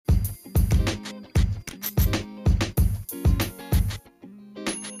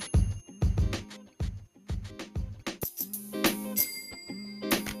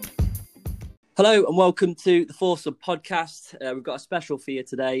Hello and welcome to the Four Sub podcast. We've got a special for you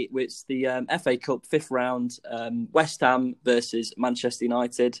today, which is the FA Cup fifth round, West Ham versus Manchester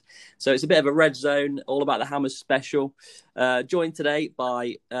United. So it's a bit of a red zone, all about the Hammers special. Joined today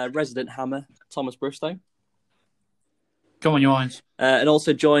by resident Hammer, Thomas Bristow. Come on, you irons. And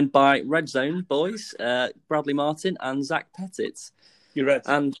also joined by Red Zone boys, Bradley Martin and Zach Pettit. You Reds.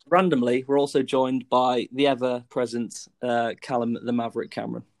 And randomly, we're also joined by the ever-present Callum the Maverick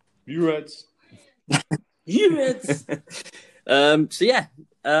Cameron. You Reds. You Reds.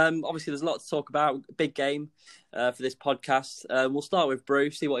 Obviously there's a lot to talk about. Big game for this podcast. We'll start with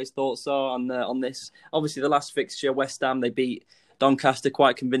Bruce, see what his thoughts are on this. Obviously, the last fixture, West Ham, they beat Doncaster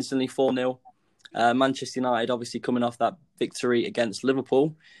quite convincingly 4-0. Manchester United obviously coming off that victory against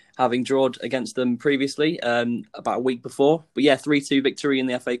Liverpool, having drawn against them previously about a week before. But yeah, 3-2 victory in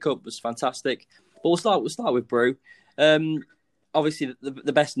the FA Cup was fantastic. But we'll start with Brew. Obviously,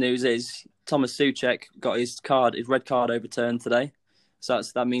 the best news is Thomas Souček got his red card overturned today. So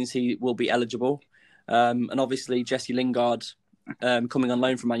that means he will be eligible. And obviously, Jesse Lingard, coming on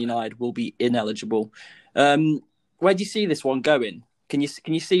loan from Man United, will be ineligible. Where do you see this one going? Can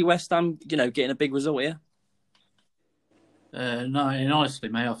you see West Ham, getting a big result here? No, and honestly,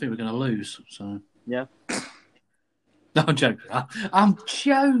 mate, I think we're going to lose. So yeah. No, I'm joking. I'm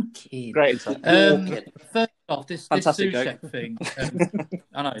joking. Great. First off, this Fantastic Souček thing.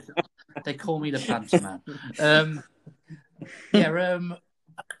 I know they call me the Pants Man.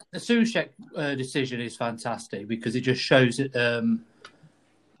 The Souček decision is fantastic because it just shows that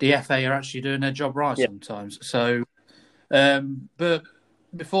the FA are actually doing their job right sometimes. So, but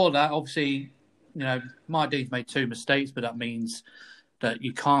before that, obviously, my Dean's made two mistakes, but that means that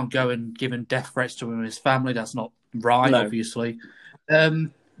you can't go and give him death threats to him and his family. That's not right, obviously.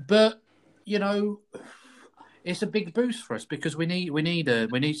 But it's a big boost for us because we need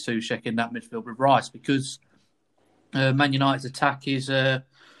Souček in that midfield with Rice because Man United's attack is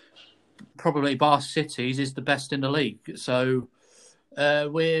probably bar City's is the best in the league. So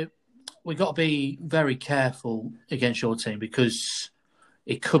we got to be very careful against your team because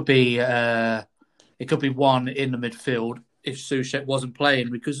it could be one in the midfield if Souček wasn't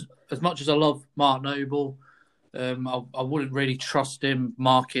playing. Because as much as I love Mark Noble, I wouldn't really trust him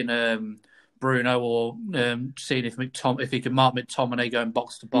marking Bruno or seeing if he can mark McTominay going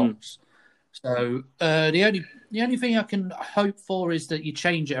box to box. So the only thing I can hope for is that you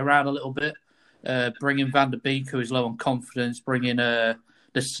change it around a little bit. Bring in Van der Beek, who is low on confidence. Bring in the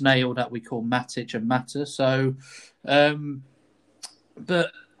snail that we call Matic and Mata. So,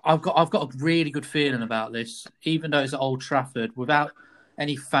 but I've got a really good feeling about this. Even though it's at Old Trafford, without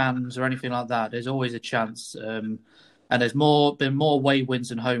any fans or anything like that, there's always a chance. And there's been more away wins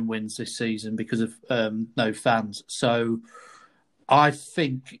than home wins this season because of no fans. So I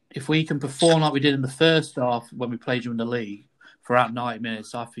think if we can perform like we did in the first half when we played you in the league throughout 90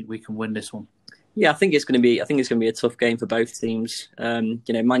 minutes, I think we can win this one. Yeah, I think it's going to be a tough game for both teams. Man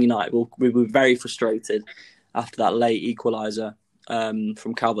United will be very frustrated after that late equaliser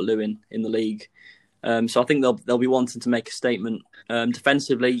from Calvert-Lewin in the league. So I think they'll be wanting to make a statement.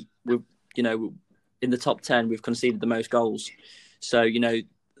 Defensively, in the top 10, we've conceded the most goals. So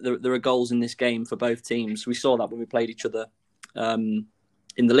there are goals in this game for both teams. We saw that when we played each other in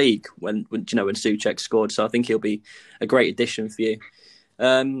the league when Souček scored. So I think he'll be a great addition for you.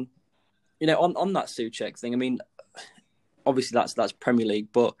 On that Souček thing, I mean, obviously that's Premier League,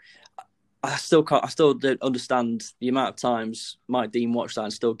 but I still don't understand the amount of times Mike Dean watched that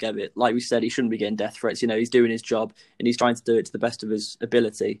and still get it. Like we said, he shouldn't be getting death threats. He's doing his job and he's trying to do it to the best of his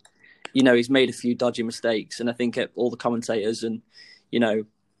ability. He's made a few dodgy mistakes, and I think all the commentators and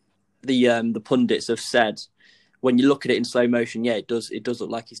the pundits have said when you look at it in slow motion, it does look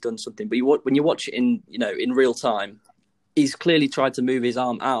like he's done something. But when you watch it in real time, he's clearly tried to move his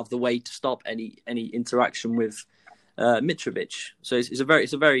arm out of the way to stop any interaction with Mitrovic. So it's a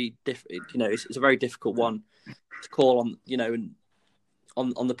very difficult one to call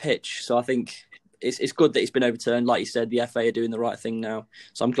on the pitch. So I think it's good that it's been overturned. Like you said, the FA are doing the right thing now.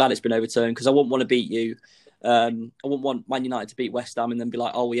 So I'm glad it's been overturned because I wouldn't want to beat you. I wouldn't want Man United to beat West Ham and then be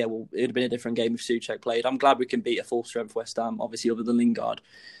like, oh yeah, well it would have been a different game if Souček played. I'm glad we can beat a full strength West Ham, obviously other than Lingard.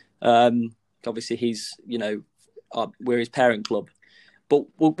 Obviously he's we're his parent club. But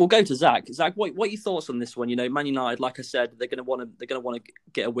we'll go to Zach. Zach, what are your thoughts on this one? Man United, like I said, they're going to want to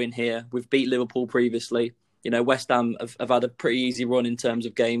get a win here. We've beat Liverpool previously. West Ham have had a pretty easy run in terms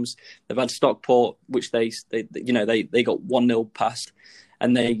of games. They've had Stockport, which they got 1-0 past,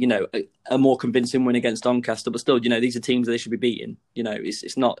 and they a more convincing win against Doncaster. But still, these are teams that they should be beating. They're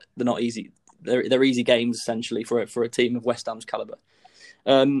not easy. They're easy games essentially for a team of West Ham's calibre.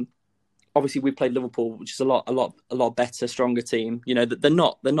 obviously we played Liverpool, which is a lot better, stronger team. You know, they're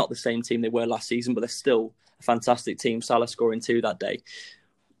not the same team they were last season, but they're still a fantastic team. Salah scoring 2 that day.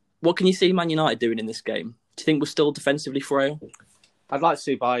 What can you see Man United doing in this game? Do you think we're still defensively frail? I'd like to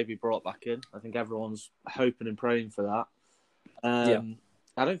see Bailly be brought back in. I think everyone's hoping and praying for that.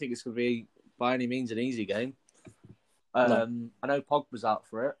 I don't think it's going to be by any means an easy game. No. I know Pogba's out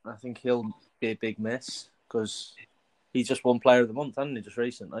for it. I think he'll be a big miss because he's just won Player of the Month, hasn't he, just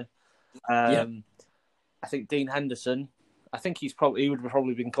recently? I think Dean Henderson, I think he would have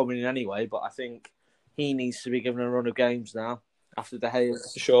probably been coming in anyway, but I think he needs to be given a run of games now after De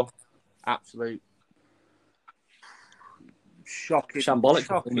Gea's Sure. absolute shocking.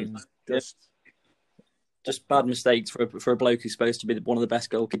 Just bad mistakes for a bloke who's supposed to be one of the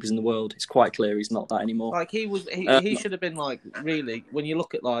best goalkeepers in the world. It's quite clear he's not that anymore. Like he should have been like, really, when you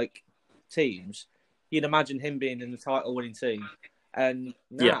look at like teams, you'd imagine him being in the title-winning team, and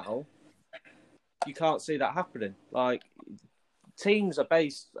now you can't see that happening. Like teams are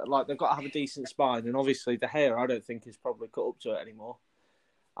based, like they've got to have a decent spine, and obviously De Gea, I don't think is probably cut up to it anymore.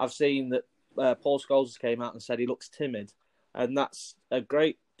 I've seen that Paul Scholes came out and said he looks timid, and that's a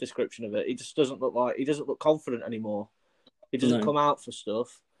great description of it. He just doesn't look confident anymore. He doesn't come out for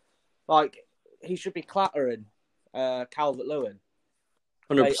stuff. Like he should be clattering Calvert-Lewin.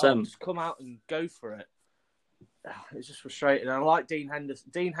 100%. Just come out and go for it. It's just frustrating. And I like Dean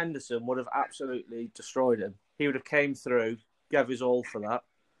Henderson. Dean Henderson would have absolutely destroyed him. He would have came through, gave his all for that.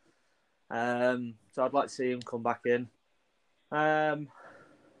 So I'd like to see him come back in. I'd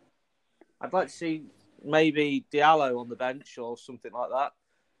like to see maybe Diallo on the bench or something like that.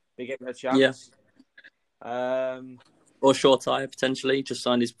 Be given a chance. Yeah. Or Shortire potentially just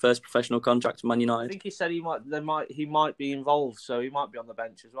signed his first professional contract to Man United. I think he said he might be involved, so he might be on the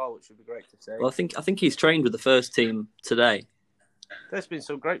bench as well, which would be great to see. Well, I think he's trained with the first team today. There's been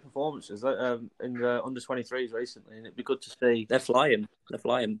some great performances in the under-23s recently, and it'd be good to see. They're flying.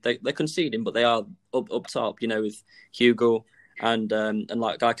 They're conceding, but they are up top. You know, with Hugo and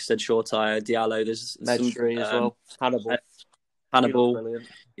like I said, Shortire, Diallo. There's Medjugorje as well. Hannibal.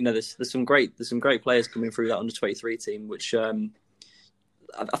 You know, there's some great players coming through that under-23 team, which I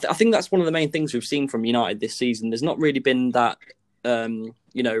think that's one of the main things we've seen from United this season. There's not really been that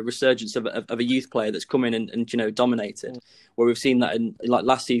resurgence of a youth player that's come in and dominated. Where we've seen that in like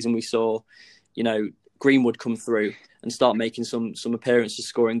last season, we saw Greenwood come through and start making some appearances,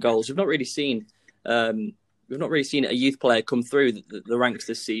 scoring goals. We've not really seen a youth player come through the ranks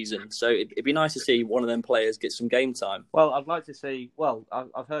this season. So it'd be nice to see one of them players get some game time. Well, I'd like to see. Well,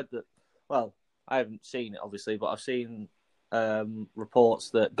 I've heard that. Well, I haven't seen it obviously, but I've seen reports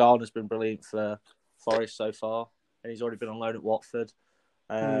that Garner's been brilliant for Forest so far, and he's already been on loan at Watford.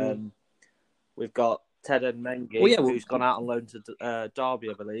 We've got Ted Mengi, who's gone out on loan to Derby,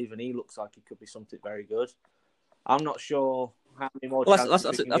 I believe, and he looks like he could be something very good. I'm not sure how many more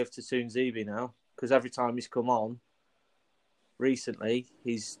chances we can give to Soonzibi now, because every time he's come on recently,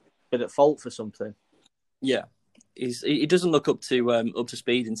 he's been at fault for something. Yeah, he doesn't look up to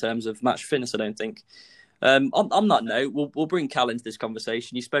speed in terms of match fitness, I don't think. On that note, we'll bring Cal into this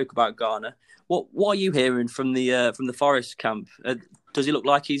conversation. You spoke about Garner. What are you hearing from the Forest camp? Does he look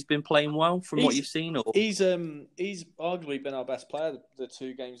like he's been playing well from what you've seen? Or he's arguably been our best player the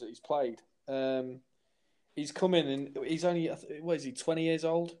 2 games that he's played. He's come in and he's only 20 years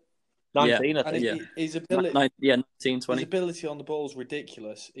old. 19, yeah. I think. His ability, 19, 20. His ability on the ball is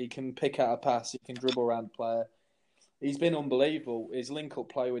ridiculous. He can pick out a pass. He can dribble around the player. He's been unbelievable. His link-up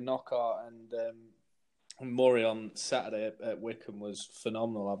play with Knockaert and Murray on Saturday at Wickham was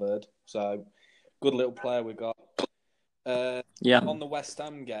phenomenal, I've heard. So, good little player we got. On the West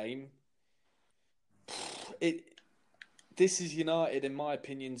Ham game, this is United, in my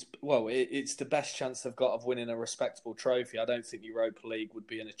opinion. Well, it's the best chance they've got of winning a respectable trophy. I don't think the Europa League would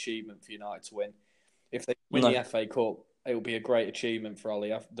be an achievement for United to win. If they win the FA Cup, it will be a great achievement for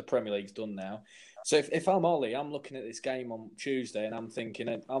Ollie. The Premier League's done now. So if I'm Ollie, I'm looking at this game on Tuesday and I'm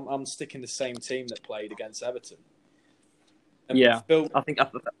thinking I'm sticking the same team that played against Everton. And I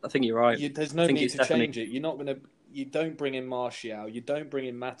think you're right. There's no need to change it. You're not going to. You don't bring in Martial. You don't bring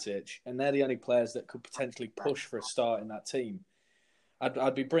in Matic, and they're the only players that could potentially push for a start in that team.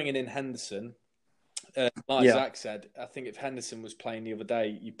 I'd be bringing in Henderson. Zach said, I think if Henderson was playing the other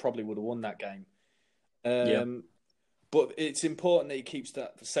day, you probably would have won that game. But it's important that he keeps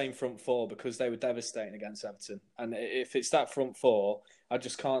that same front four because they were devastating against Everton. And if it's that front four, I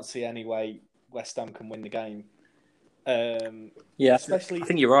just can't see any way West Ham can win the game. Especially, I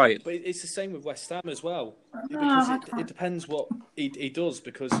think you're right. But it's the same with West Ham as well. Because it depends what he does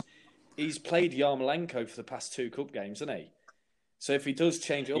because he's played Yarmolenko for the past 2 cup games, hasn't he? So if he does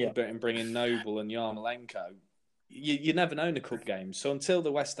change it up Yeah. a bit and bring in Noble and Yarmolenko, you never know in a cup game. So until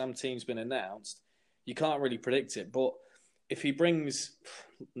the West Ham team's been announced, you can't really predict it. But if he brings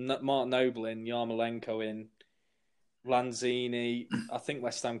Mark Noble in, Yarmolenko in, Lanzini, I think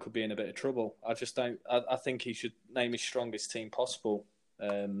West Ham could be in a bit of trouble. I just don't. I think he should name his strongest team possible,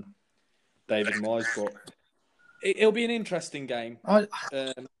 David Moyes. But it'll be an interesting game. I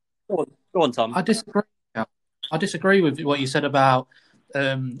Go on, Tom. I disagree. I disagree with what you said about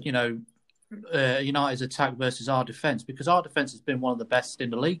United's attack versus our defence, because our defence has been one of the best in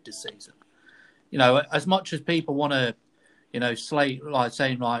the league this season. You know, as much as people want to, slate like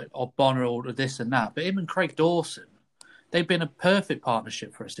saying like Bonner or this and that, but him and Craig Dawson, they've been a perfect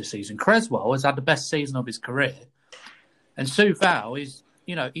partnership for us this season. Creswell has had the best season of his career, and Soufal is,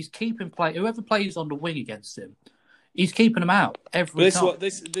 he's keeping play. Whoever plays on the wing against him, he's keeping them out every time.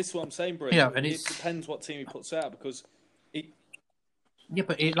 This is what I'm saying, bro. And it depends what team he puts out, because yeah,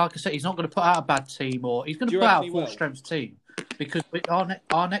 but like I said, he's not going to put out a bad team, or he's going to put out a full strength team, because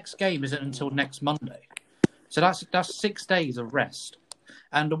our next game isn't until next Monday, so that's 6 days of rest.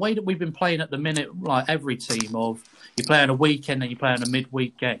 And the way that we've been playing at the minute, like every team, of you play on a weekend and you play on a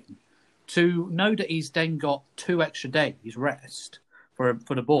midweek game, to know that he's then got 2 extra days rest for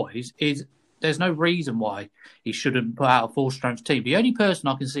the boys, there's no reason why he shouldn't put out a full strength team. The only person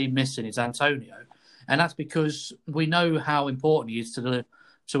I can see missing is Antonio, and that's because we know how important he is to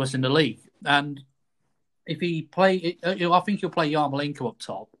us in the league. And if he I think he'll play Yarmolenko up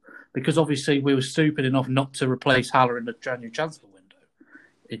top, because obviously we were stupid enough not to replace Haller in the January transfer window.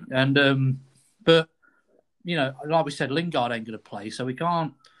 And but like we said, Lingard ain't going to play, so we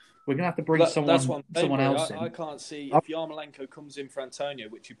can't. We're going to have to bring someone else in. I can't see if Yarmolenko comes in for Antonio,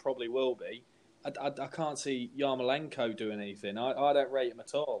 which he probably will be. I can't see Yarmolenko doing anything. I don't rate him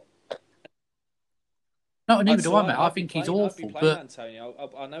at all. No, neither do I, mate. I think he's awful. But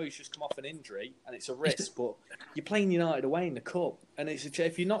Antonio, I know he's just come off an injury and it's a risk, but you're playing United away in the cup, and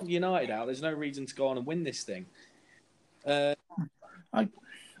if you're not United out, there's no reason to go on and win this thing. I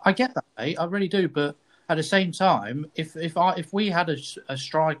get that, mate. I really do. But at the same time, if we had a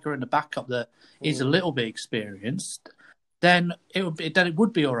striker and a backup that is a little bit experienced, then it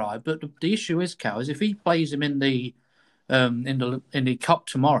would be all right. But the issue is, Cal, is if he plays him in the cup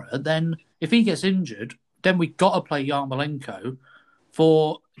tomorrow, then if he gets injured, then we've got to play Yarmolenko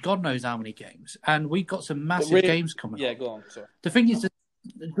for God knows how many games, and we've got some massive games coming up. Yeah, go on. Sorry. The thing is,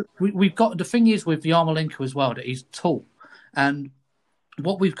 the thing is with Yarmolenko as well, that he's tall, and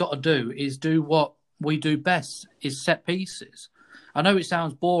what we've got to do is do what we do best, is set pieces. I know it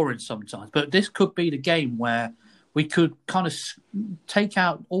sounds boring sometimes, but this could be the game where we could kind of take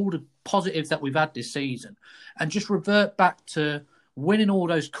out all the positives that we've had this season and just revert back to winning all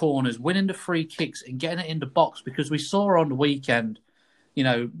those corners, winning the free kicks and getting it in the box, because we saw on the weekend,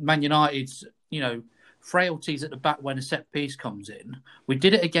 Man United's, frailties at the back when a set piece comes in. We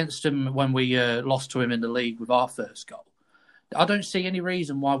did it against them when we lost to him in the league with our first goal. I don't see any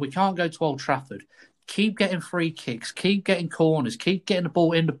reason why we can't go to Old Trafford, keep getting free kicks, keep getting corners, keep getting the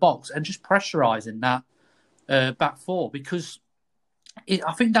ball in the box and just pressurising that back four, because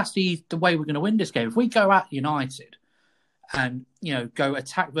I think that's the way we're going to win this game. If we go at United and, go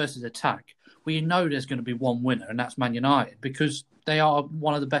attack versus attack, we know there's going to be one winner, and that's Man United, because they are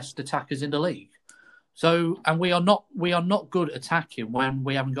one of the best attackers in the league. So, and we are not good attacking when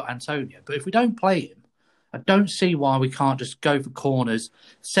we haven't got Antonio. But if we don't play him, I don't see why we can't just go for corners,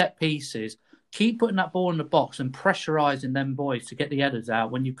 set pieces, keep putting that ball in the box and pressurising them boys to get the headers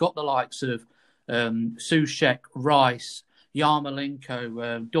out when you've got the likes of Soucek, Rice,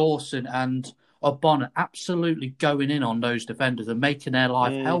 Yarmolenko, Dawson and Bonner absolutely going in on those defenders and making their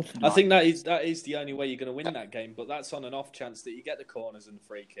life hell. I think that is the only way you're going to win that game, but that's on an off chance that you get the corners and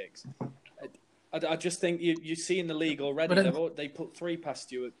free kicks. I just think you see in the league already, they put 3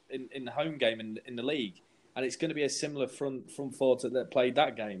 past you in the home game in the league, and it's going to be a similar front four that played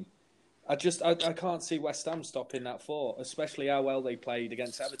that game. I can't see West Ham stopping that 4, especially how well they played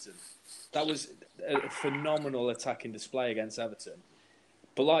against Everton. That was a phenomenal attacking display against Everton.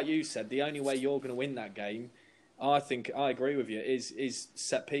 But like you said, the only way you're going to win that game, I think I agree with you, is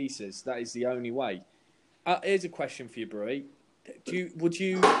set pieces. That is the only way. Here's a question for you, Brewy. Would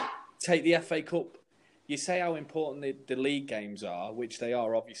you take the FA Cup? You say how important the league games are, which they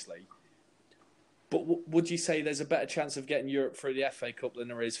are obviously. But would you say there's a better chance of getting Europe through the FA Cup than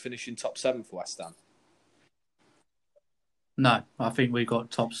there is finishing top 7 for West Ham? No, I think we've got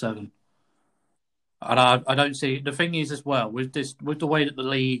top 7. And I don't see... The thing is as well, with the way that the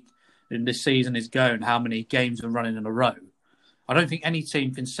league in this season is going, how many games are running in a row, I don't think any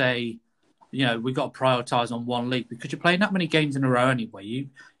team can say we've got to prioritise on one league because you're playing that many games in a row anyway.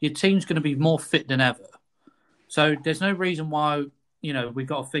 Your team's going to be more fit than ever. So there's no reason why, we've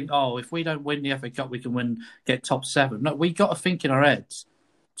got to think, if we don't win the FA Cup, we can get top 7. No, we got to think in our heads,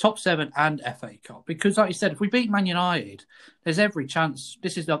 top 7 and FA Cup. Because like you said, if we beat Man United, there's every chance,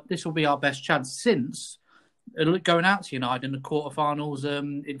 this will be our best chance since going out to United in the quarterfinals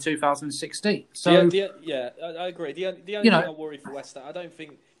in 2016. So I agree. The only thing I worry for West Ham, I don't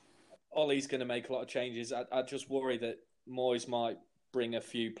think Ollie's going to make a lot of changes. I just worry that Moyes might bring a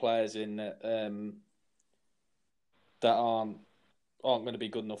few players in that aren't going to be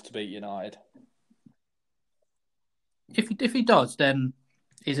good enough to beat United. If he does, then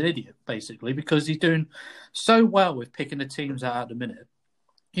he's an idiot, basically, because he's doing so well with picking the teams out at the minute.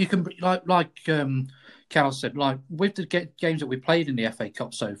 You can, like Cal said, like with the games that we played in the FA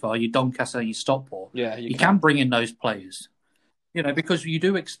Cup so far, your Doncaster and your Stockport, you can bring in those players. Because you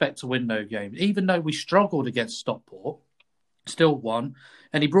do expect to win those games. Even though we struggled against Stockport, still won.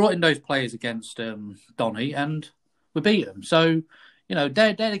 And he brought in those players against Donny, and we beat them. So, they're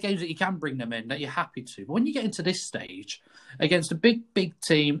the games that you can bring them in, that you're happy to. But when you get into this stage, against a big, big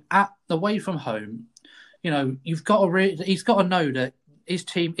team, away from home, he's got to know that his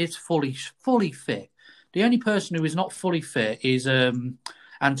team is fully fit. The only person who is not fully fit is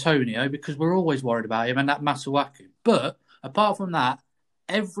Antonio, because we're always worried about him, and that Masuaku. But apart from that,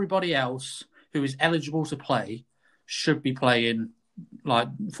 everybody else who is eligible to play should be playing like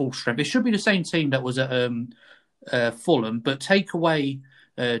full strength. It should be the same team that was at Fulham, but take away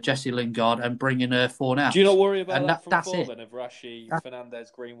Jesse Lingard and bring in Fornals. Do you not worry about that from that's Fulham of Rashi,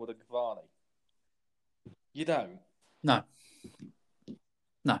 Fernandez, Greenwood and Cavani? You don't? No,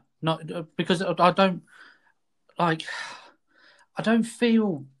 not because I don't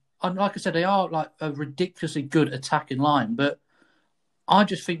feel. Like I said, they are like a ridiculously good attacking line, but I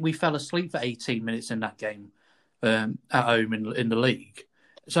just think we fell asleep for 18 minutes in that game at home in the league.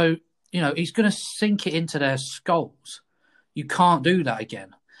 So, he's going to sink it into their skulls. You can't do that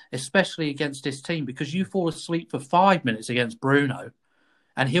again, especially against this team, because you fall asleep for 5 minutes against Bruno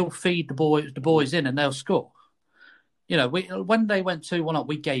and he'll feed the boys in and they'll score. When they went 2-1 up,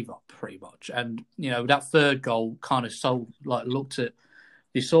 we gave up pretty much. And, that third goal kind of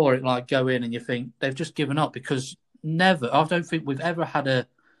you saw it go in and you think they've just given up, because I don't think we've ever had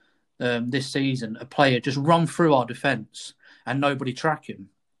this season a player just run through our defence and nobody track him.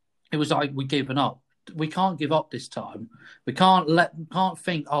 It was like we've given up. We can't give up this time. We can't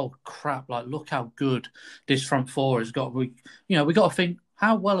think, oh crap, look how good this front four has got. We got to think,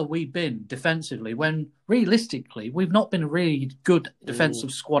 how well have we been defensively when realistically we've not been a really good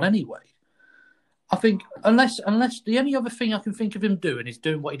defensive squad anyway. I think unless the only other thing I can think of him doing is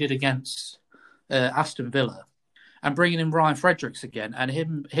doing what he did against Aston Villa and bringing in Ryan Fredericks again, and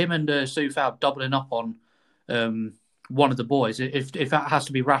him and Soufal doubling up on one of the boys. If that has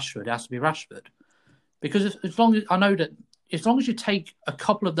to be Rashford, it has to be Rashford. Because as long as you take a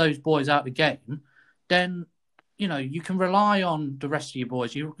couple of those boys out of the game, then you can rely on the rest of your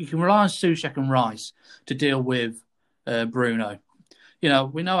boys. You can rely on Souček and Rice to deal with Bruno.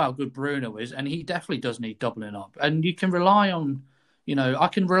 We know how good Bruno is, and he definitely does need doubling up. And you can rely on, I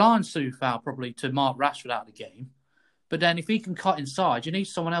can rely on Soufal probably to mark Rashford out of the game. But then if he can cut inside, you need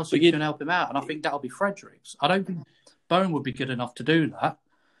someone else who can help him out. And I think that'll be Fredericks. I don't think Bowen would be good enough to do that.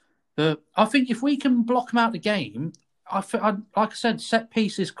 But I think if we can block him out of the game, like I said, set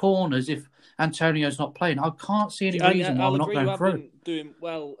pieces, corners, if Antonio's not playing, I can't see any reason why we're not going through. Been doing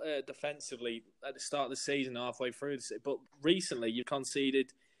well defensively at the start of the season, halfway through. But recently, you've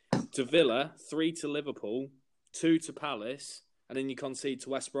conceded to Villa, 3 to Liverpool, 2 to Palace, and then you concede to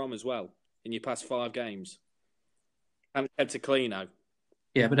West Brom as well in your past 5 games. And kept it clean now.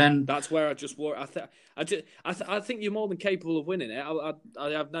 Yeah, but then that's where I just worry. I think you're more than capable of winning it. I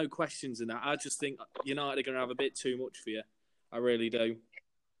have no questions in that. I just think United are going to have a bit too much for you. I really do.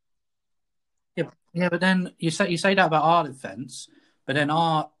 Yeah, but then you say that about our defence, but then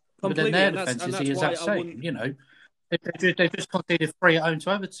their defence is the exact same. They've just conceded 3 at home to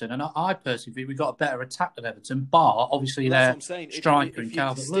Everton, and I personally think we've got a better attack than Everton, bar obviously their striker and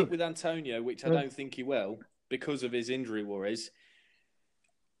Calvert-Lewin. If you stick with Antonio, which I don't think he will because of his injury worries.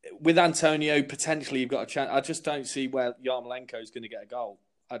 With Antonio, potentially you've got a chance. I just don't see where Yarmolenko is going to get a goal.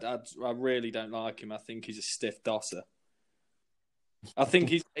 I really don't like him. I think he's a stiff dosser. I think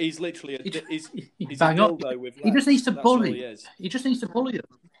he's literally he's a dildo with legs. He just needs to bully. He just needs to bully them.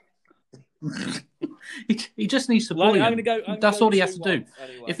 he just needs to bully them. That's all he has to do.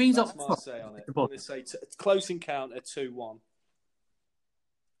 Anyway, if he's up front, I'm going to say close encounter 2-1.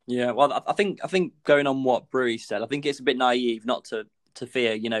 Yeah, well, I think going on what Brewery said, I think it's a bit naive not to to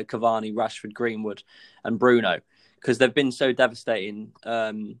fear, Cavani, Rashford, Greenwood, and Bruno, because they've been so devastating,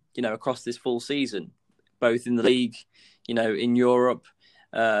 across this full season, both in the league, in Europe,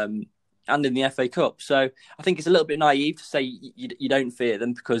 and in the FA Cup. So I think it's a little bit naive to say you don't fear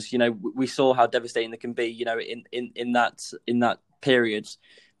them, because we saw how devastating they can be, in that period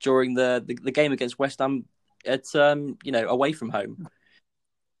during the game against West Ham at away from home.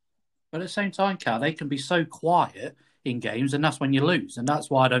 But at the same time, Cal, they can be so quiet in games, and that's when you lose. And that's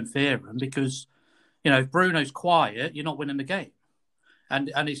why I don't fear them, because, if Bruno's quiet, you're not winning the game.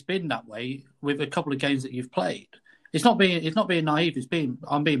 And it's been that way with a couple of games that you've played. It's not being naive.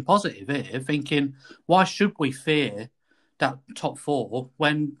 I'm being positive here, thinking, why should we fear that top four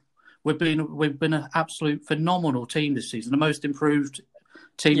when we've been an absolute phenomenal team this season, the most improved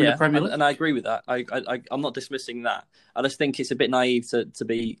team in the Premier League? And I agree with that. I'm not dismissing that. I just think it's a bit naive to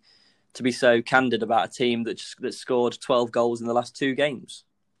be so candid about a team that scored 12 goals in the last 2 games.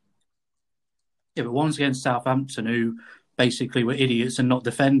 Yeah, but one's against Southampton, who basically were idiots and not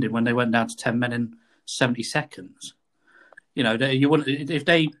defending when they went down to 10 men in 70 seconds. You wouldn't, if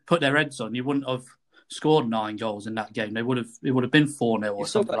they put their heads on, you wouldn't have scored 9 goals in that game. It would have been 4-0 or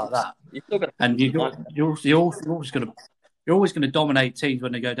something like that. And you're always going to dominate teams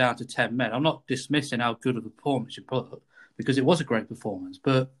when they go down to 10 men. I'm not dismissing how good of a performance you put, because it was a great performance.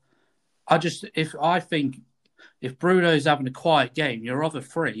 But I think if Bruno's having a quiet game, your other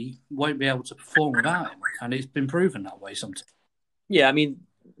 3 won't be able to perform without him, and it's been proven that way sometimes. Yeah, I mean,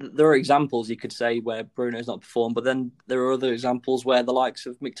 there are examples you could say where Bruno's not performed, but then there are other examples where the likes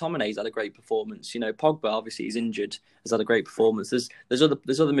of McTominay's had a great performance. Pogba, obviously he's injured, has had a great performance. There's other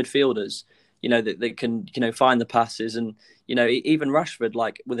midfielders, that can find the passes, and even Rashford,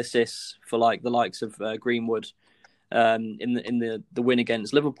 like with assists for like the likes of Greenwood, in the win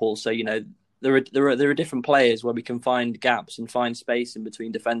against Liverpool. So there are different players where we can find gaps and find space in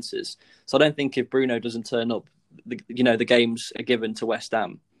between defences. So I don't think if Bruno doesn't turn up, the games are given to West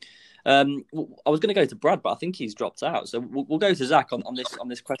Ham. I was going to go to Brad, but I think he's dropped out. So we'll go to Zach on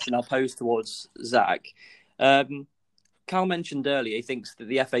this question I'll pose towards Zach. Cal mentioned earlier he thinks that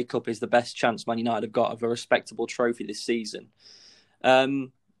the FA Cup is the best chance Man United have got of a respectable trophy this season.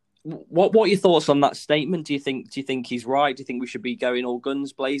 What are your thoughts on that statement? Do you think he's right? Do you think we should be going all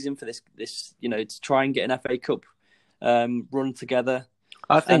guns blazing for this to try and get an FA Cup run together?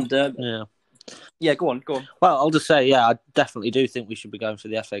 I think yeah, go on. Well, I'll just say, I definitely do think we should be going for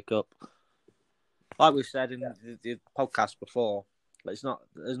the FA Cup. Like we said in the podcast before, it's not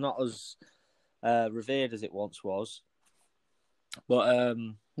as revered as it once was. But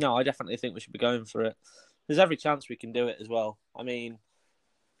no, I definitely think we should be going for it. There's every chance we can do it as well. I mean,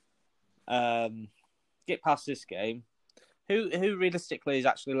 get past this game. Who realistically is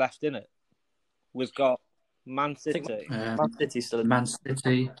actually left in it? We've got Man City. Man City's still in. Man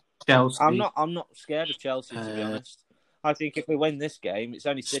City, Chelsea. I'm not scared of Chelsea, to be honest. I think if we win this game, it's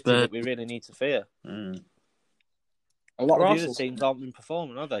only City that we really need to fear. Mm. A lot of the other teams aren't been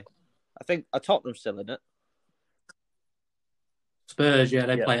performing, are they? I think Tottenham's still in it. Spurs,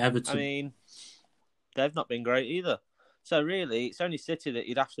 they play Everton. I mean, they've not been great either. So really, it's only City that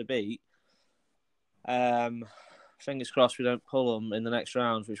you'd have to beat. Fingers crossed we don't pull them in the next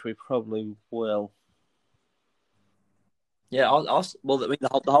round, which we probably will. Yeah,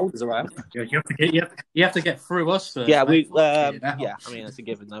 the holders are out. You have to get through us first. Yeah, we. I mean, it's a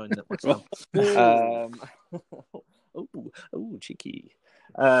given, though, isn't it? Cheeky.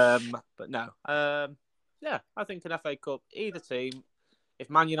 But no. I think an FA Cup, either team. If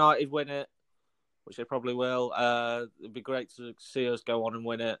Man United win it, which they probably will, it'd be great to see us go on and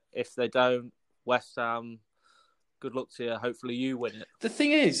win it. If they don't, West Ham, good luck to you. Hopefully you win it. The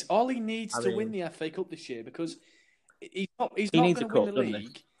thing is, Ollie needs to win the FA Cup this year because he's not going to win the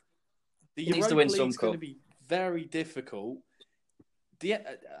league. The Europa League's going to be very difficult.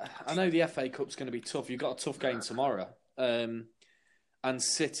 I know the FA Cup's going to be tough. You've got a tough game tomorrow. And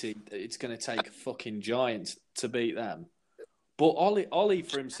City, it's going to take fucking giants to beat them. But Ollie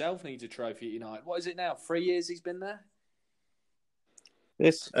for himself needs a trophy at United. What is it now? 3 years he's been there?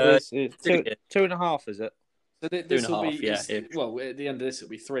 This is 2.5, is it? So this will be, well, at the end of this, it'll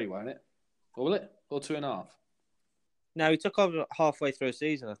be 3, won't it? Or will it? Or 2.5? No, he took over halfway through a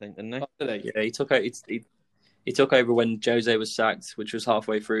season, I think, didn't he? Oh, did he? Yeah, he took over when Jose was sacked, which was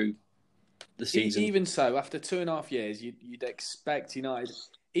halfway through the season. Even so, after 2.5 years, you'd expect United,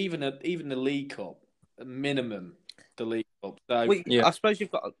 even the League Cup, a minimum, the League Cup. So, I suppose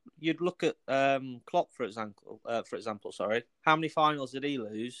you'd look at Klopp, for example. How many finals did he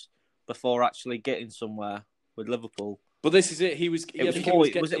lose before actually getting somewhere with Liverpool? But this is it. He was.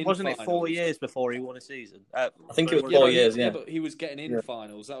 Wasn't it 4 years before he won a season? I think it was 4 years. Yeah, but he was getting in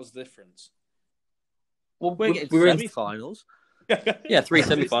finals. That was the difference. Well, we're getting semi-finals. Yeah, 3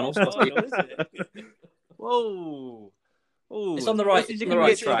 semi-finals. Whoa. Ooh, it's on the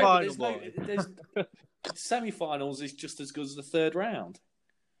right track. Semi-finals is just as good as the third round.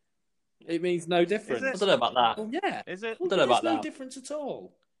 It means no difference. I don't know about that. Well, yeah. Is it? I don't know about that. No difference at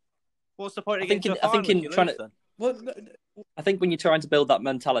all. What's the point of I think when you're trying to build that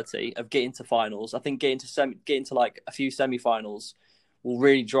mentality of getting to finals, I think getting to like a few semi-finals will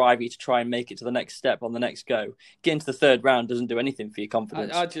really drive you to try and make it to the next step on the next go. Getting to the third round doesn't do anything for your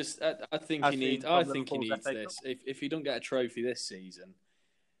confidence. I think he needs this. If you don't get a trophy this season,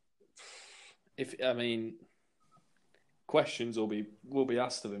 questions will be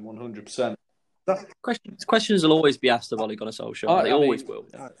asked of him 100%. Questions will always be asked of Ole Gunnar Solskjaer. They always will.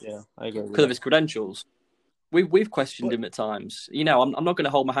 Yeah, I agree. Because of his credentials. We've questioned him at times. You know, I'm not going to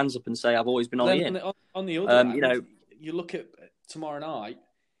hold my hands up and say I've always been on the in. On the other hand, you look at tomorrow night.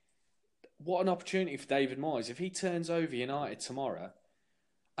 What an opportunity for David Moyes. If he turns over United tomorrow,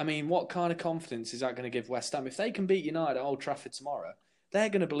 I mean, what kind of confidence is that going to give West Ham? If they can beat United at Old Trafford tomorrow, they're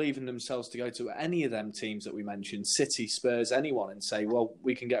going to believe in themselves to go to any of them teams that we mentioned, City, Spurs, anyone, and say, well,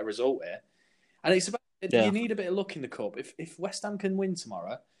 we can get a result here. And it's about you need a bit of luck in the cup. If West Ham can win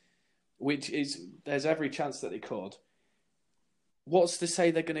tomorrow, there's every chance that they could. What's to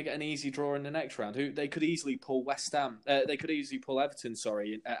say they're going to get an easy draw in the next round? They could easily pull West Ham. They could easily pull Everton.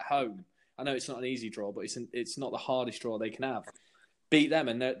 At home. I know it's not an easy draw, but it's not the hardest draw they can have. Beat them,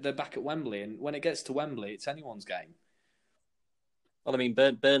 and they're back at Wembley. And when it gets to Wembley, it's anyone's game. Well, I mean,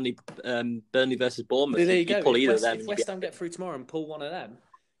 Burnley versus Bournemouth. There you go. Pull either of them. If West Ham get through tomorrow and pull one of them,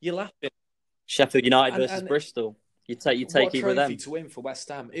 you're laughing. Sheffield United versus Bristol. You take either of them. To win for West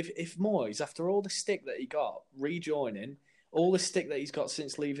Ham. If Moyes, after all the stick that he got rejoining, all the stick that he's got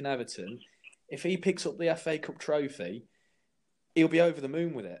since leaving Everton, if he picks up the FA Cup trophy, he'll be over the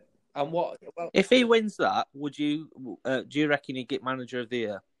moon with it. And if he wins that, would you? Do you reckon he'd get Manager of the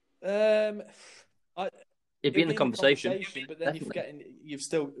Year? It'd be in the conversation. But then you're forgetting we're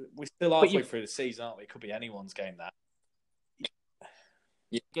still halfway through the season, aren't we? It could be anyone's game. That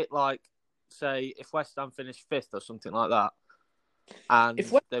you get say if West Ham finish 5th or something like that, and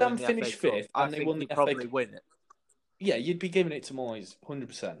if West Ham finish 5th and they won the FA Cup, probably win it. Yeah, you'd be giving it to Moyes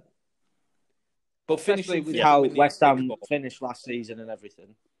 100%. But especially with how West Ham finished last season and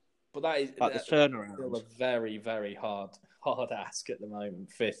everything. But that is the turnaround. Still a very, very hard ask at the moment.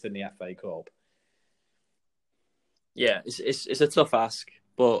 5th in the FA Cup. Yeah, it's a tough ask,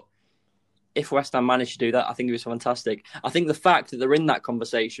 but if West Ham managed to do that, I think it was fantastic. I think the fact that they're in that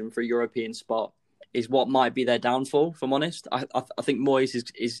conversation for a European spot is what might be their downfall. If I'm honest, I think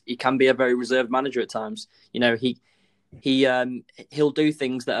Moyes he can be a very reserved manager at times. You know, he'll do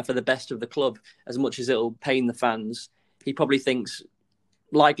things that are for the best of the club as much as it'll pain the fans. He probably thinks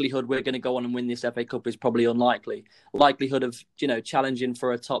likelihood we're going to go on and win this FA Cup is probably unlikely. Likelihood of challenging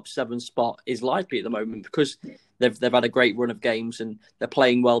for a top 7 spot is likely at the moment because they've had a great run of games and they're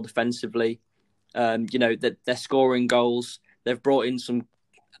playing well defensively. That they're scoring goals. They've brought in some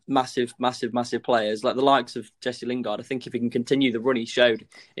massive players like the likes of Jesse Lingard. I think if he can continue the run he showed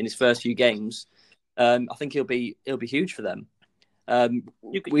in his first few games, I think he'll be huge for them.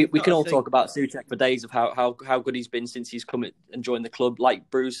 We can all talk about Souček for days of how good he's been since he's come and joined the club. Like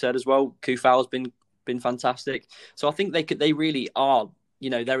Bruce said as well, Kufau's been fantastic. So I think they really are.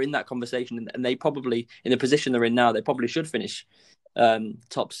 They're in that conversation, and they probably in the position they're in now. They probably should finish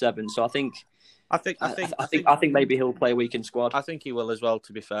top 7. So I think maybe he'll play a weekend squad. I think he will as well.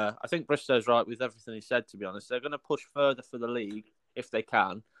 To be fair, I think Bristow's right with everything he said. To be honest, they're going to push further for the league if they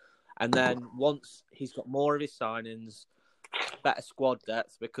can, and then once he's got more of his signings, better squad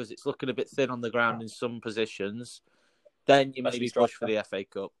depth because it's looking a bit thin on the ground in some positions, then you maybe push for the FA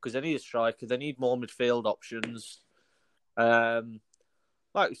Cup because they need a striker. They need more midfield options.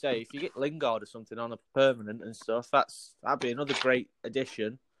 Like we say, if you get Lingard or something on a permanent and stuff, that'd be another great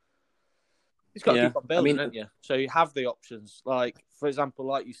addition. He's got to keep on building, haven't you? So you have the options. Like, for example,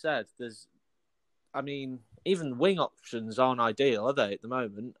 like you said, even wing options aren't ideal, are they, at the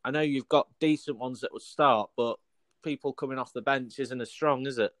moment? I know you've got decent ones that would start, but people coming off the bench isn't as strong,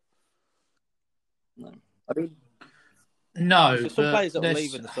 is it? No. No. There's some players that will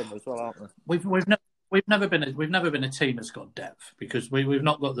leave in the summer as well, aren't there? We've never been a team that's got depth because we've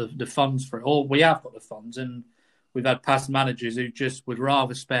not got the funds for it. Or we have got the funds, and we've had past managers who just would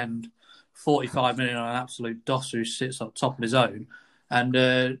rather spend 45 million on an absolute doss who sits up top on his own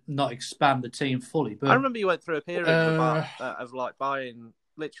and not expand the team fully. But I remember you went through a period of buying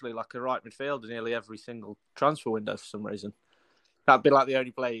literally like a right midfielder nearly every single transfer window for some reason. That'd be like the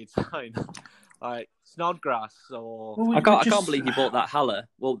only player you'd sign. Like Snodgrass or... Well, I can't believe you bought that Haller.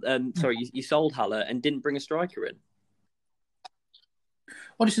 Well, sorry, you sold Haller and didn't bring a striker in.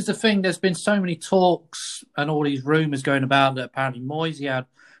 Well, this is the thing. There's been so many talks and all these rumours going about that apparently Moyes had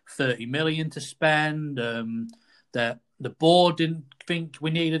 30 million to spend, that the board didn't think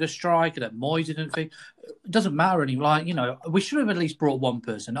we needed a striker, that Moyes didn't think. It doesn't matter anymore. Like, we should have at least brought one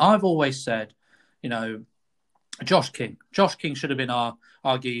person. I've always said, Josh King. Josh King should have been our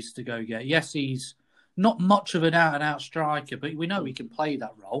geese to go get. Yes, he's not much of an out-and-out striker, but we know he can play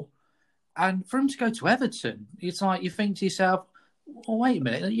that role. And for him to go to Everton, it's like you think to yourself, oh, wait a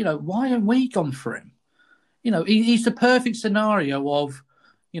minute, why haven't we gone for him? He's the perfect scenario of,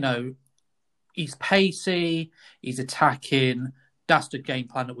 he's pacey, he's attacking. That's the game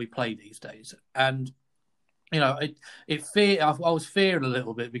plan that we play these days. And, I was fearing a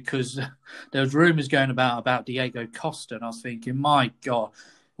little bit because there was rumours going about Diego Costa, and I was thinking, my God,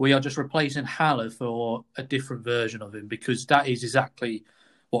 we are just replacing Haller for a different version of him, because that is exactly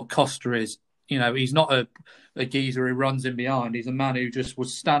what Costa is. He's not a geezer who runs in behind. He's a man who just would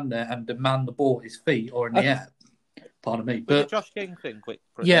stand there and demand the ball at his feet or in the air. Pardon me. But the Josh King thing, quickly.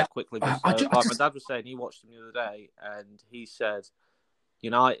 My dad was saying he watched him the other day, and he said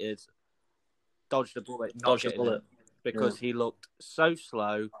United dodged a bullet, because he looked so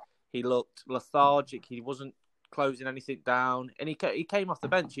slow. He looked lethargic. He wasn't closing anything down, and he came off the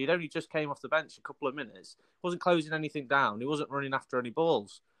bench. He'd only just came off the bench a couple of minutes. He wasn't closing anything down. He wasn't running after any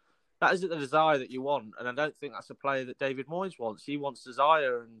balls. That isn't the desire that you want, and I don't think that's a player that David Moyes wants. He wants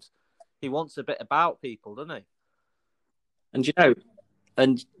desire, and he wants a bit about people, doesn't he?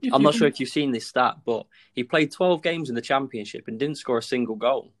 And I'm not sure if you've seen this stat, but he played 12 games in the Championship and didn't score a single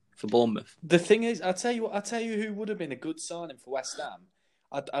goal for Bournemouth. The thing is, I tell you who would have been a good signing for West Ham.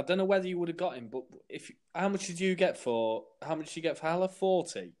 I don't know whether you would have got him, but how much did you get for Haller?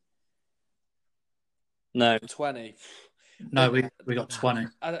 40? No, 20. No, we got 20.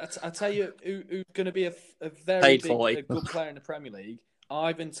 I tell you who's going to be a very a good player in the Premier League.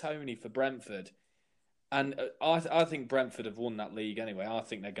 Ivan Toney for Brentford. And I think Brentford have won that league anyway. I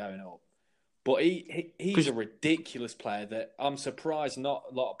think they're going up. But he's a ridiculous player that I'm surprised not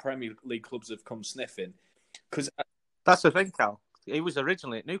a lot of Premier League clubs have come sniffing. Cause that's the thing, Cal. He was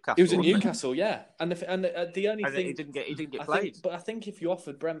originally at Newcastle. He was at Newcastle, yeah. And the only thing he didn't get played. But I think if you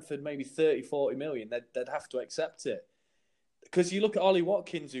offered Brentford maybe 30, 40 million, they'd have to accept it. Because you look at Ollie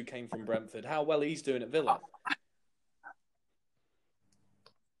Watkins, who came from Brentford, how well he's doing at Villa.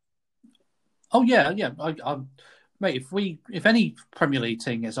 Oh yeah. Mate, if any Premier League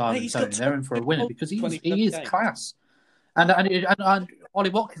team gets Ivan Toney, they're in for a winner, because he is class, and Ollie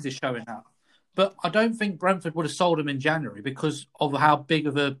Watkins is showing that. But I don't think Brentford would have sold him in January because of how big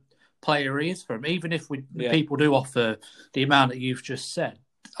of a player he is for him. Even if people do offer the amount that you've just said,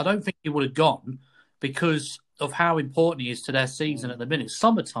 I don't think he would have gone because of how important he is to their season at the minute.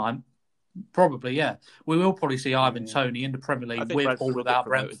 Summertime, probably, yeah. We will probably see Ivan Toney in the Premier League with or without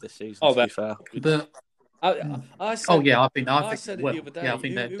Brentford this season. To be fair, but I said the other day. Yeah, I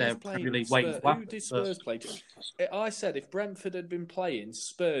think they're Premier League waiting for Who did Spurs play? I said if Brentford had been playing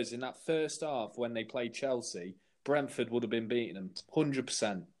Spurs in that first half when they played Chelsea, Brentford would have been beating them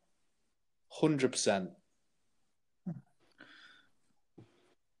 100%. 100%.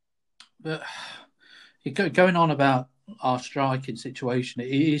 But going on about our striking situation,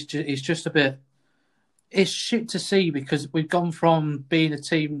 it's just a bit. It's shit to see because we've gone from being a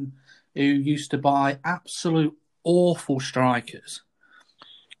team who used to buy absolute awful strikers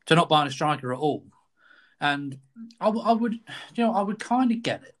to not buying a striker at all. And I would kind of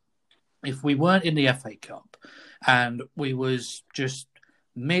get it if we weren't in the FA Cup and we was just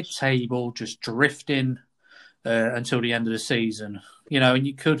mid-table, just drifting until the end of the season. And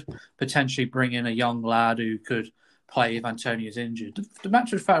you could potentially bring in a young lad who could play if Antonia's injured. The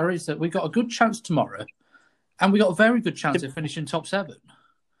matter of fact is that we got a good chance tomorrow, and we got a very good chance of finishing top 7.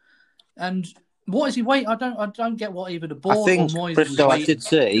 And what is he waiting? I don't get what either the board or Moyes was waiting.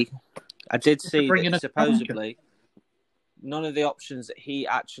 I did see that supposedly none of the options that he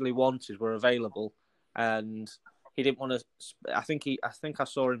actually wanted were available, and he didn't want to. I think I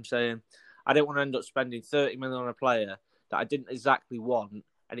saw him saying, "I didn't want to end up spending 30 million on a player that I didn't exactly want,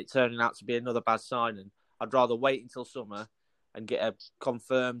 and it turning out to be another bad signing. I'd rather wait until summer and get a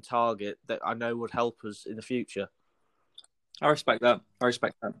confirmed target that I know would help us in the future." I respect that. Yeah, I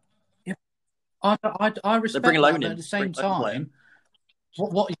respect that. But at the same time,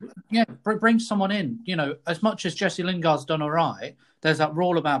 bring someone in. As much as Jesse Lingard's done all right, there's that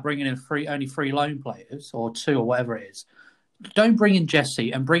rule about bringing in only 3 loan players or 2 or whatever it is. don't bring in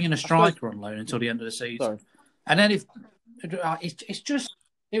Jesse and bring in a striker on loan until the end of the season. Sorry. And then if it's just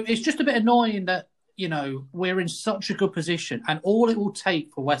a bit annoying that we're in such a good position, and all it will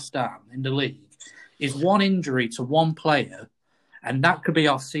take for West Ham in the league is one injury to one player, and that could be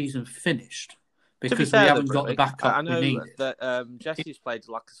our season finished because we haven't got the backup I know we need. that Jesse's played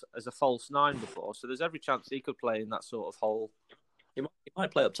as a false nine before, so there's every chance he could play in that sort of hole. He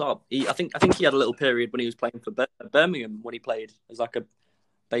might play up top. I think he had a little period when he was playing for Birmingham when he played as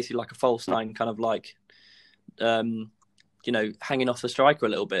basically like a false nine, kind of like hanging off the striker a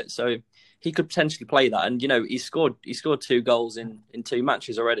little bit. So he could potentially play that, and he scored 2 goals in 2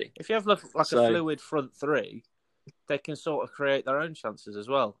 matches already. If you have a fluid front three, they can sort of create their own chances as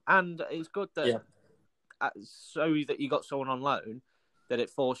well. And it's good that so that you got someone on loan, that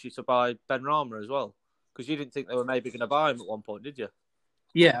it forced you to buy Ben Rama as well, because you didn't think they were maybe going to buy him at one point, did you?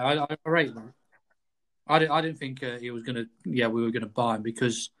 Yeah, I rate that. I didn't think he was going to. Yeah, we were going to buy him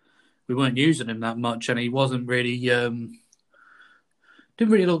because we weren't using him that much, and he wasn't really.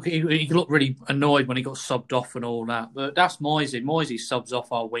 Didn't really look. He looked really annoyed when he got subbed off and all that. But that's Moisey. Moisey subs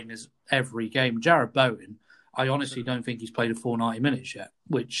off our wingers every game. Jared Bowen, I honestly don't think he's played a full 90 minutes yet.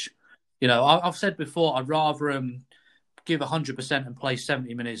 Which, I've said before, I'd rather give 100% and play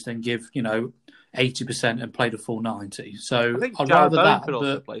 70 minutes than give 80% and play the full 90. So I think I'd Jared rather Bowen that. could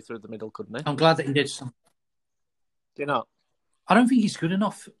also but play through the middle, couldn't he? I'm glad that he did some. Do you not? I don't think he's good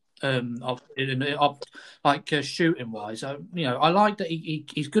enough. Shooting wise, I like that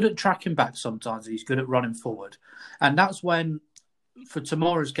he's good at tracking back sometimes. He's good at running forward, and that's when for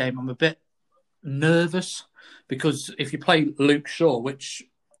tomorrow's game I'm a bit nervous because if you play Luke Shaw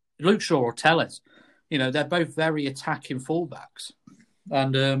or Tellez, they're both very attacking fullbacks,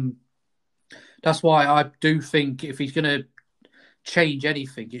 and that's why I do think if he's going to change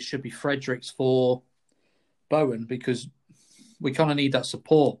anything, it should be Fredericks for Bowen because we kind of need that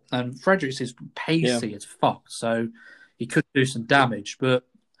support. And Fredericks is pacey as fuck, so he could do some damage. But,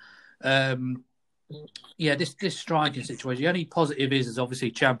 this striking situation, the only positive is obviously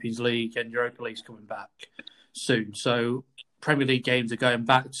Champions League and Europa League's coming back soon. So Premier League games are going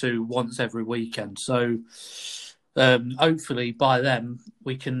back to once every weekend. So hopefully by then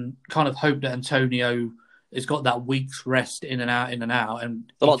we can kind of hope that Antonio has got that week's rest in and out,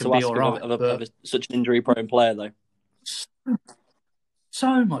 and a lot he can to be ask all right. of such an injury-prone player, though.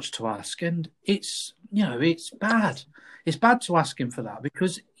 So much to ask, and it's bad. It's bad to ask him for that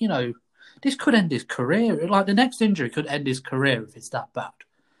because this could end his career. Like the next injury could end his career if it's that bad.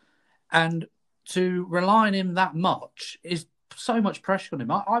 And to rely on him that much is so much pressure on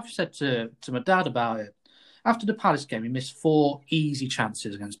him. I've said to my dad about it. After the Palace game, he missed 4 easy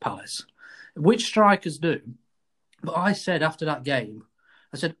chances against Palace, which strikers do. But I said after that game,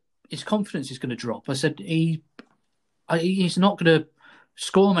 his confidence is going to drop. I said he's not going to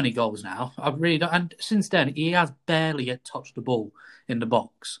score many goals now. I really don't. And since then, he has barely yet touched the ball in the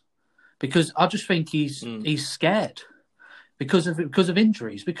box because I just think he's scared because of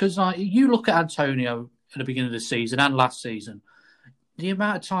injuries. Because you look at Antonio at the beginning of the season and last season, the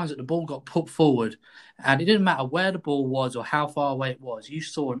amount of times that the ball got put forward, and it didn't matter where the ball was or how far away it was, you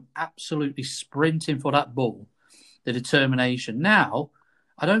saw him absolutely sprinting for that ball, the determination. Now,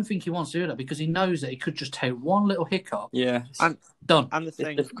 I don't think he wants to do that because he knows that he could just take one little hiccup. Yeah, and done. And the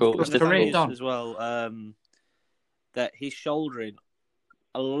thing, it's difficult. As well, that he's shouldering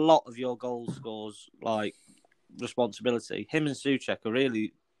a lot of your goal scores, like responsibility. Him and Souček are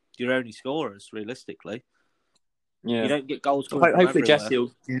really your only scorers, realistically. Yeah, you don't get goals. Hopefully, Jesse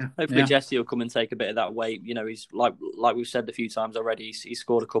will come and take a bit of that weight. He's like we've said a few times already. He's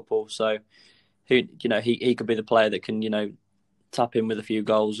scored a couple, so he could be the player that can tap in with a few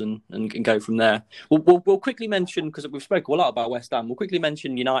goals and go from there. We'll quickly mention, because we've spoken a lot about West Ham, we'll quickly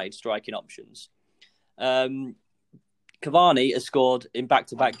mention United striking options. Cavani has scored in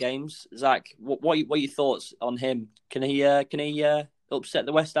back-to-back games. Zach, what are your thoughts on him? Can he upset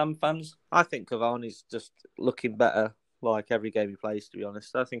the West Ham fans? I think Cavani's just looking better like every game he plays, to be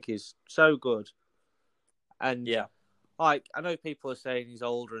honest. I think he's so good. And I know people are saying he's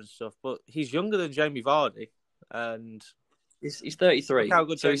older and stuff, but he's younger than Jamie Vardy. And he's 33. Look how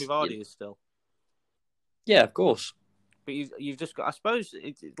good Jamie Vardy is still. Yeah, of course. But you've just got, I suppose,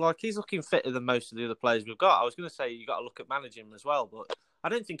 he's looking fitter than most of the other players we've got. I was going to say you got to look at managing him as well, but I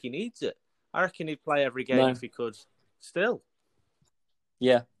don't think he needs it. I reckon he'd play every game if he could still.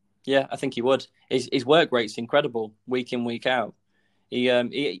 Yeah, I think he would. His work rate's incredible, week in, week out. He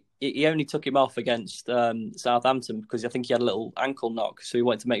only took him off against Southampton because I think he had a little ankle knock, so he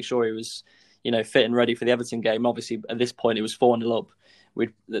wanted to make sure he was fit and ready for the Everton game. Obviously, at this point, it was 4-0 up.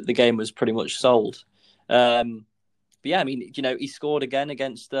 The game was pretty much sold. yeah, I mean, he scored again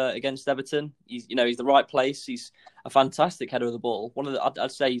against Everton. He's the right place. He's a fantastic header of the ball.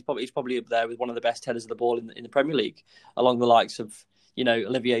 I'd say he's probably up there with one of the best headers of the ball in the Premier League, along the likes of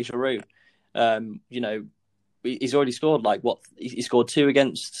Olivier Giroud. He's already scored he scored 2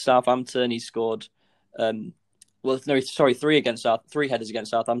 against Southampton. He scored three headers against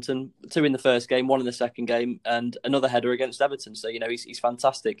Southampton, 2 in the first game, 1 in the second game, and another header against Everton. So he's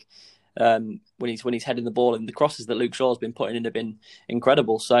fantastic when he's heading the ball, and the crosses that Luke Shaw's been putting in have been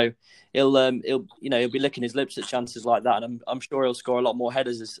incredible. So he'll be licking his lips at chances like that, and I'm sure he'll score a lot more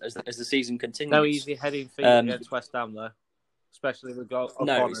headers as the season continues. No easy heading feet against West Ham though, especially with goal.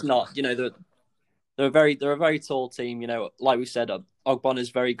 No, it's not. They're a very tall team. Like we said, Ogbonna's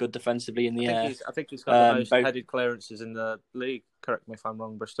very good defensively in the air. I think he's got the most headed clearances in the league. Correct me if I'm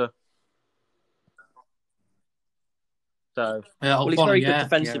wrong, Brister. So, he's very good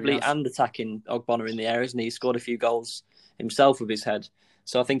defensively and attacking, Ogbonna, in the air, isn't he? He scored a few goals himself with his head.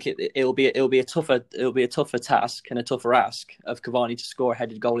 So I think it'll be a tougher task and a tougher ask of Cavani to score a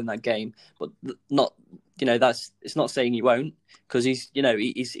headed goal in that game. But not, it's not saying he won't, because he's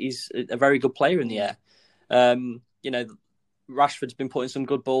a very good player in the air. Rashford's been putting some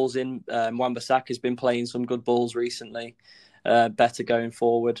good balls in. Wan-Bissaka's been playing some good balls recently. Better going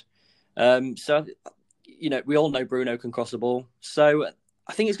forward. So we all know Bruno can cross the ball. So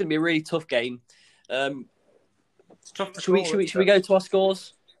I think it's going to be a really tough game. Should we go to our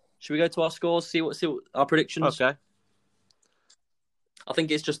scores? Should we go to our scores? See what our predictions? Okay. I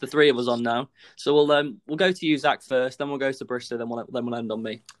think it's just the 3 of us on now. So we'll go to you, Zach, first. Then we'll go to Brister. Then we'll end on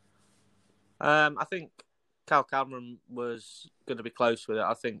me. I think Cal Cameron was going to be close with it.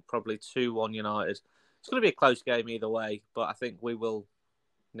 I think probably 2-1 United. It's going to be a close game either way, but I think we will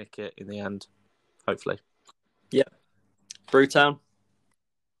nick it in the end, hopefully. Yeah. Brewtown?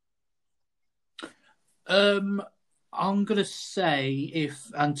 I'm going to say if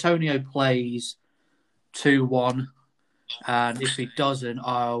Antonio plays 2-1, and if he doesn't,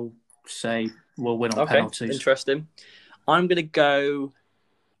 I'll say we'll win on penalties. Interesting. I'm going to go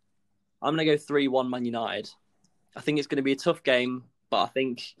 3-1 Man United. I think it's going to be a tough game, but I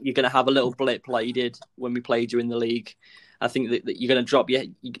think you're going to have a little blip like you did when we played you in the league. I think that you're going to drop you're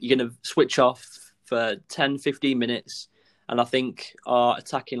going to switch off for 10, 15 minutes. And I think our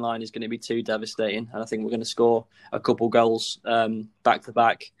attacking line is going to be too devastating. And I think we're going to score a couple goals back to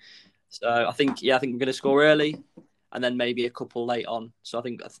back. So I think we're going to score early and then maybe a couple late on. So I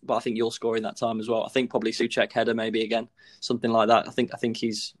think you'll score in that time as well. I think probably Souček header maybe again, something like that. I think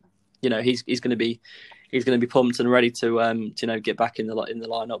he's going to be pumped and ready to get back in the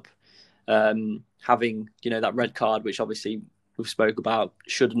lineup. Having that red card, which obviously we've spoke about,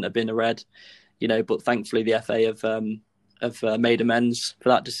 shouldn't have been a red. But thankfully the FA have made amends for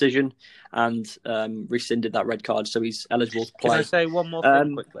that decision and rescinded that red card, so he's eligible to play. Can I say one more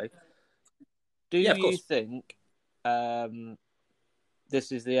thing quickly? Do you think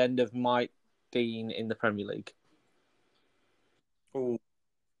this is the end of Mike Dean in the Premier League? Oh.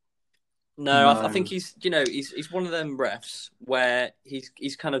 No, I think he's one of them refs where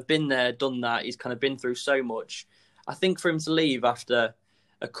he's kind of been there, done that. He's kind of been through so much. I think for him to leave after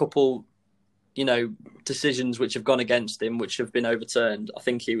a couple, decisions which have gone against him, which have been overturned, I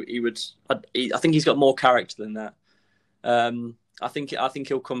think he would. I think he's got more character than that. I think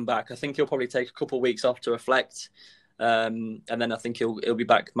he'll come back. I think he'll probably take a couple of weeks off to reflect, and then I think he'll be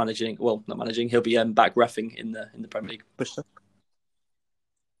back managing. Well, not managing. He'll be back reffing in the Premier League.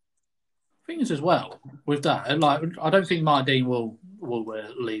 Things as well with that, I don't think Mike Dean will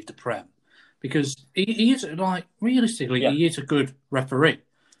leave the Prem because he is realistically he is a good referee.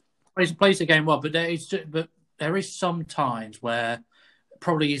 He plays the game well, but there is some times where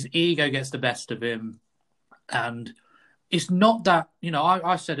probably his ego gets the best of him, and it's not that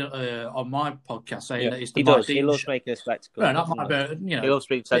I said it on my podcast saying that it's the Mike Dean. He loves making a spectacle. No, not he loves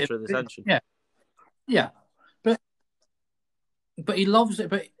being centre of attention. Yeah, but he loves it.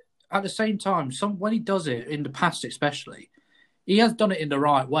 But at the same time, when he does it in the past, especially, he has done it in the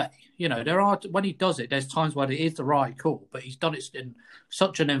right way. When he does it, there's times where it is the right call, but he's done it in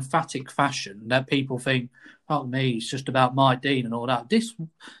such an emphatic fashion that people think, "Oh, me, it's just about Mike Dean and all that." This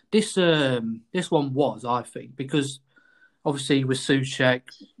one was, I think, because obviously with Souček,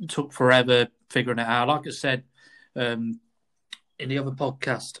 it took forever figuring it out. Like I said in the other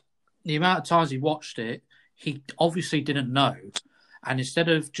podcast, the amount of times he watched it, he obviously didn't know. And instead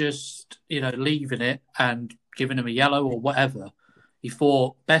of just, leaving it and giving him a yellow or whatever, he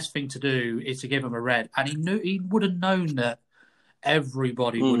thought best thing to do is to give him a red. And he would have known that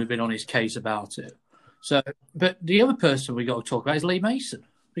everybody would have been on his case about it. So, but the other person we got to talk about is Lee Mason,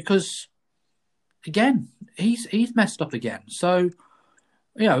 because again, he's messed up again. So,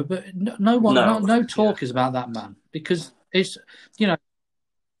 but no talk is about that man, because it's,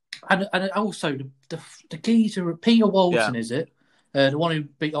 and also the geezer, Peter Walton, is it? The one who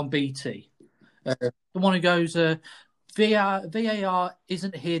beat on BT. The one who goes, VAR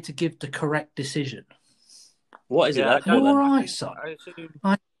isn't here to give the correct decision. What is it there for? All right, son.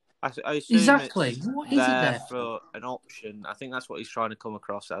 I assume exactly. It's what is it there for an option. I think that's what he's trying to come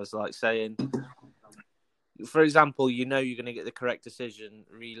across as, like saying, for example, you're going to get the correct decision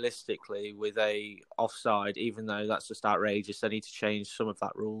realistically with a offside, even though that's just outrageous. They need to change some of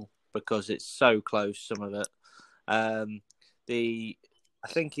that rule because it's so close, some of it. I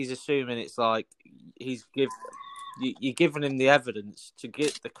think he's assuming it's like you're giving him the evidence to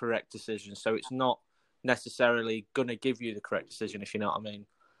get the correct decision, so it's not necessarily going to give you the correct decision, if you know what I mean.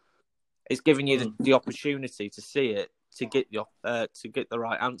 It's giving you the opportunity to see it, to get the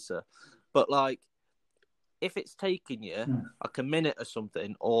right answer. But like, if it's taking you like a minute or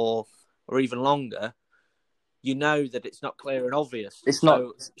something, or even longer, you know that it's not clear and obvious. It's not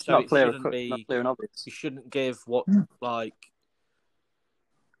clear and obvious. You shouldn't give what like.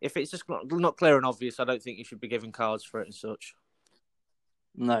 If it's just not clear and obvious, I don't think you should be giving cards for it and such.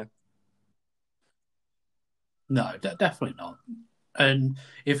 No, definitely not. And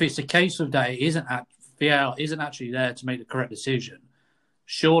if it's a case of that VAR isn't actually there to make the correct decision,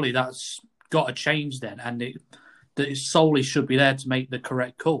 surely that's got to change then, and that it solely should be there to make the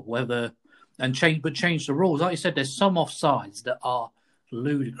correct call. Change the rules. Like you said, there's some offsides that are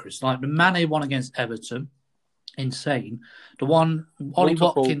ludicrous, like the Mane one against Everton. Insane. The one Ollie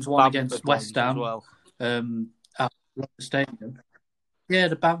Watkins one against West Ham at the stadium. Yeah,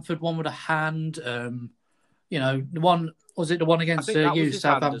 the Bamford one with a hand. The one against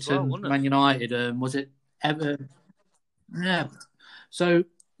Southampton, well, Man United. Was it Everton? Yeah. So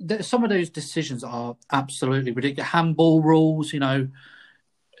some of those decisions are absolutely ridiculous. Handball rules. Beginning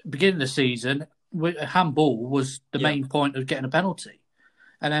of the season, handball was the main point of getting a penalty.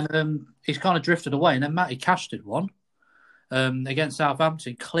 And then he's kind of drifted away. And then Matty Cash did one against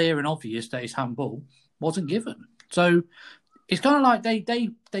Southampton, clear and obvious that his handball wasn't given. So it's kind of like they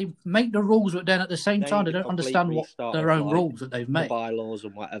make the rules, but then at the same time they don't understand what their own rules that they've made. The bylaws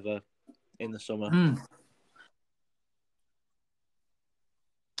and whatever in the summer.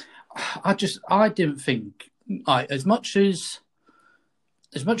 I didn't think as much as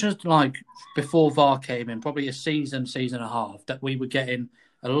like before VAR came in, probably a season and a half, that we were getting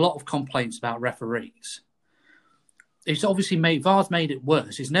a lot of complaints about referees. It's obviously VAR's made it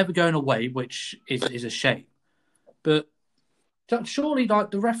worse. It's never going away, which is a shame. But surely,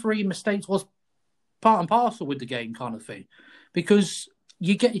 like, the referee mistakes was part and parcel with the game, kind of thing, because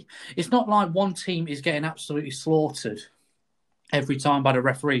it's not like one team is getting absolutely slaughtered every time by the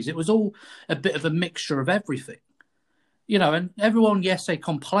referees. It was all a bit of a mixture of everything. And everyone, yes, they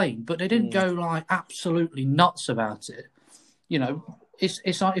complained, but they didn't go like absolutely nuts about it.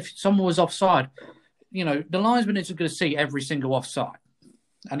 It's like if someone was offside, the linesman isn't going to see every single offside,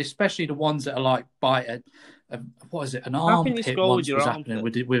 and especially the ones that are like by an armpit once was happening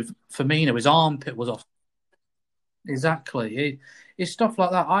with Firmino. His armpit was off. Exactly, it's stuff like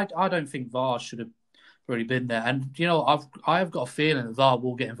that. I don't think VAR should have really been there, and I've got a feeling that VAR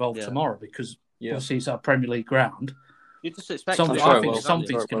will get involved tomorrow because obviously it's our Premier League ground. You just expect something's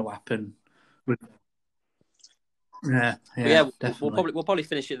going to happen. We'll probably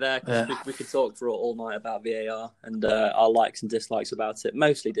finish it there because we could talk for all night about VAR and our likes and dislikes about it.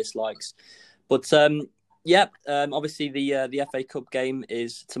 Mostly dislikes, but obviously the FA Cup game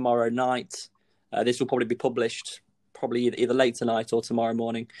is tomorrow night. This will probably be published either late tonight or tomorrow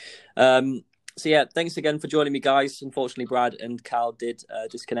morning. Thanks again for joining me, guys. Unfortunately, Brad and Cal did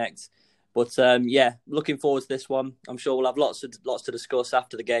disconnect. But looking forward to this one. I'm sure we'll have lots to discuss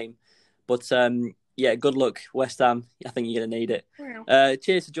after the game. But good luck, West Ham. I think you're going to need it.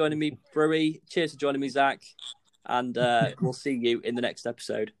 Cheers for joining me, Brewy. Cheers for joining me, Zach. And we'll see you in the next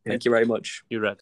episode. Thank you very much. You're red.